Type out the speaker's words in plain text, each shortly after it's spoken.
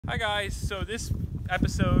Hi guys, so this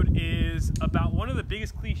episode is about one of the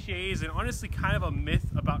biggest cliches and honestly kind of a myth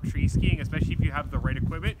about tree skiing, especially if you have the right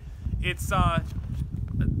equipment. It's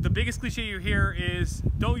the biggest cliche you hear is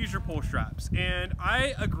don't use your pole straps, and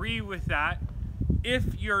I agree with that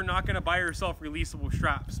if you're not going to buy yourself releasable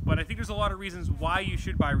straps. But I think there's a lot of reasons why you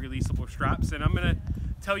should buy releasable straps, and I'm going to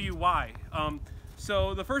tell you why.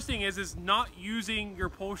 So the first thing is not using your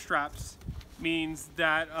pole straps means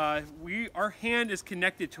that our hand is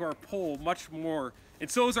connected to our pole much more, and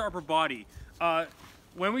so is our upper body.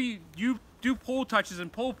 When you do pole touches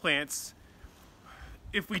and pole plants,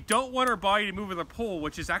 if we don't want our body to move with our pole,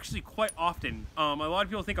 which is actually quite often, a lot of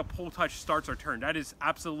people think a pole touch starts our turn. That is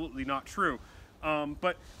absolutely not true.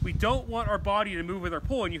 But we don't want our body to move with our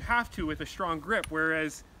pole, and you have to with a strong grip,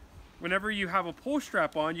 whereas whenever you have a pole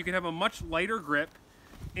strap on, you can have a much lighter grip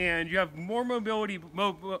and you have more mobility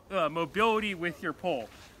with your pole.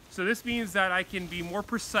 So this means that I can be more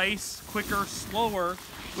precise, quicker, slower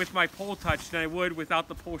with my pole touch than I would without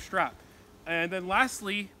the pole strap. And then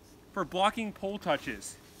lastly, for blocking pole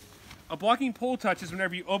touches. A blocking pole touch is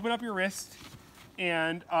whenever you open up your wrist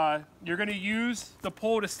and you're going to use the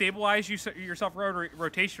pole to stabilize yourself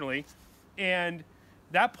rotationally. And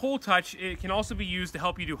that pole touch, it can also be used to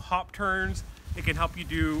help you do hop turns. It can help you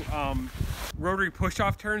do rotary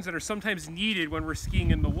push-off turns that are sometimes needed when we're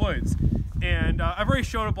skiing in the woods. And I've already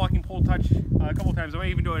shown a blocking pole touch a couple times. I might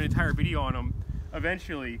even do an entire video on them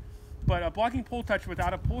eventually. But a blocking pole touch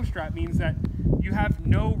without a pole strap means that you have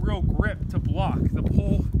no real grip to block. The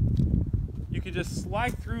pole, you can just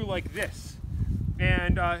slide through like this.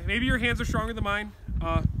 And maybe your hands are stronger than mine.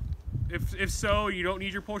 If so, you don't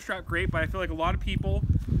need your pole strap, great, but I feel like a lot of people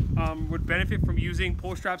would benefit from using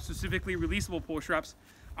pole straps, specifically releasable pole straps.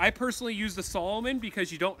 I personally use the Solomon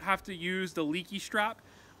because you don't have to use the leaky strap.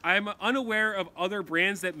 I'm unaware of other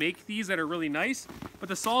brands that make these that are really nice, but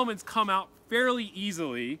the Solomons come out fairly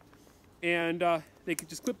easily, and they can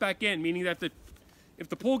just clip back in, meaning that if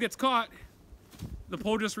the pole gets caught, the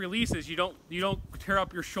pole just releases. You don't tear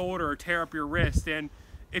up your shoulder or tear up your wrist. And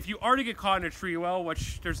if you are to get caught in a tree well,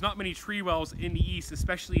 which there's not many tree wells in the east,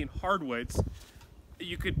 especially in hardwoods,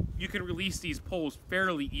 you can release these poles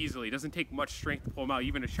fairly easily. It doesn't take much strength to pull them out.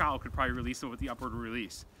 Even a child could probably release them with the upward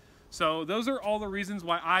release. So those are all the reasons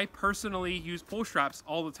why I personally use pole straps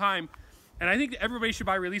all the time. And I think that everybody should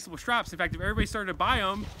buy releasable straps. In fact, if everybody started to buy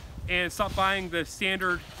them and stop buying the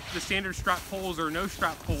standard strap poles or no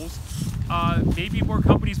strap poles, maybe more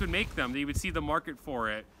companies would make them. They would see the market for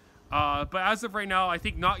it. But as of right now, I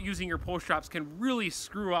think not using your pole straps can really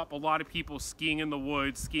screw up a lot of people skiing in the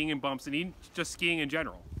woods, skiing in bumps, and even just skiing in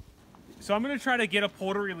general. So I'm going to try to get a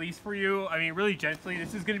pole to release for you. I mean, really gently.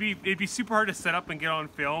 This is going to be, it'd be super hard to set up and get on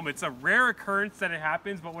film. It's a rare occurrence that it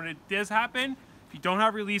happens, but when it does happen, if you don't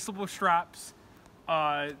have releasable straps,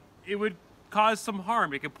 it would cause some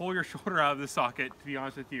harm. It could pull your shoulder out of the socket, to be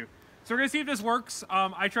honest with you. So we're going to see if this works.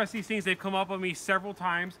 I trust these things. They've come up on me several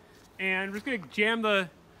times, and we're just going to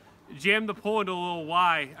jam the pole into a little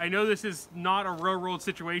Y. I know this is not a real world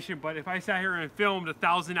situation, but if I sat here and filmed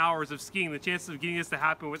 1,000 hours of skiing, the chances of getting this to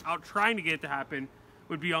happen without trying to get it to happen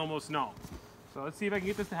would be almost null. So let's see if I can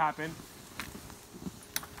get this to happen.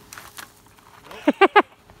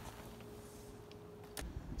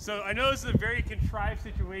 So I know this is a very contrived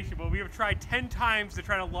situation, but we have tried 10 times to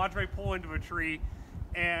try to lodge my pole into a tree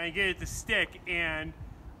and get it to stick, and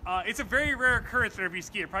it's a very rare occurrence whenever you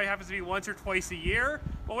ski. It probably happens to be once or twice a year,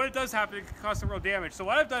 but when it does happen, it can cause some real damage. So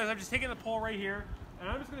what I've done is I'm just taking the pole right here, and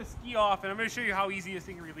I'm just going to ski off, and I'm going to show you how easy this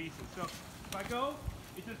thing releases. So if I go,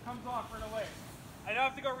 it just comes off right away. I now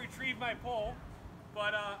have to go retrieve my pole,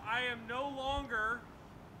 but I am no longer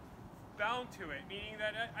bound to it, meaning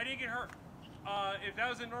that I didn't get hurt. If that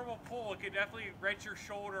was a normal pole, it could definitely wrench your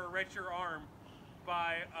shoulder or wrench your arm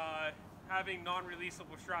by having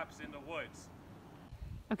non-releasable straps in the woods.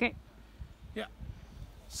 Okay. Yeah.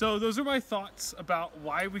 So those are my thoughts about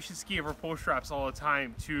why we should ski over pole straps all the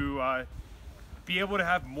time, to be able to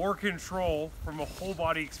have more control from a whole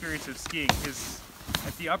body experience of skiing. Because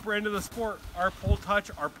at the upper end of the sport, our pole touch,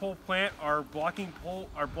 our pole plant, our blocking pole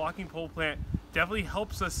plant definitely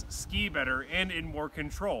helps us ski better and in more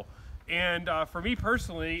control. And for me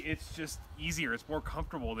personally, it's just easier. It's more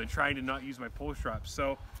comfortable than trying to not use my pole straps.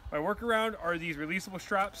 So my workaround are these releasable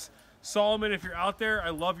straps. Solomon, if you're out there, I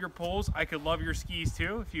love your poles. I could love your skis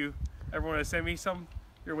too if you ever want to send me some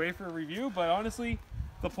your way for a review. But honestly,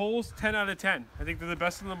 the poles, 10 out of 10. I think they're the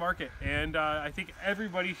best in the market. And I think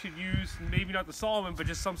everybody should use, maybe not the Solomon, but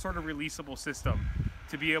just some sort of releasable system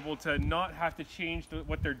to be able to not have to change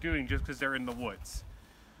what they're doing just because they're in the woods.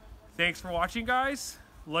 Thanks for watching, guys.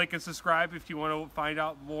 Like and subscribe if you want to find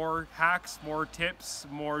out more hacks, more tips,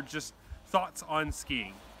 more just thoughts on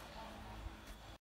skiing.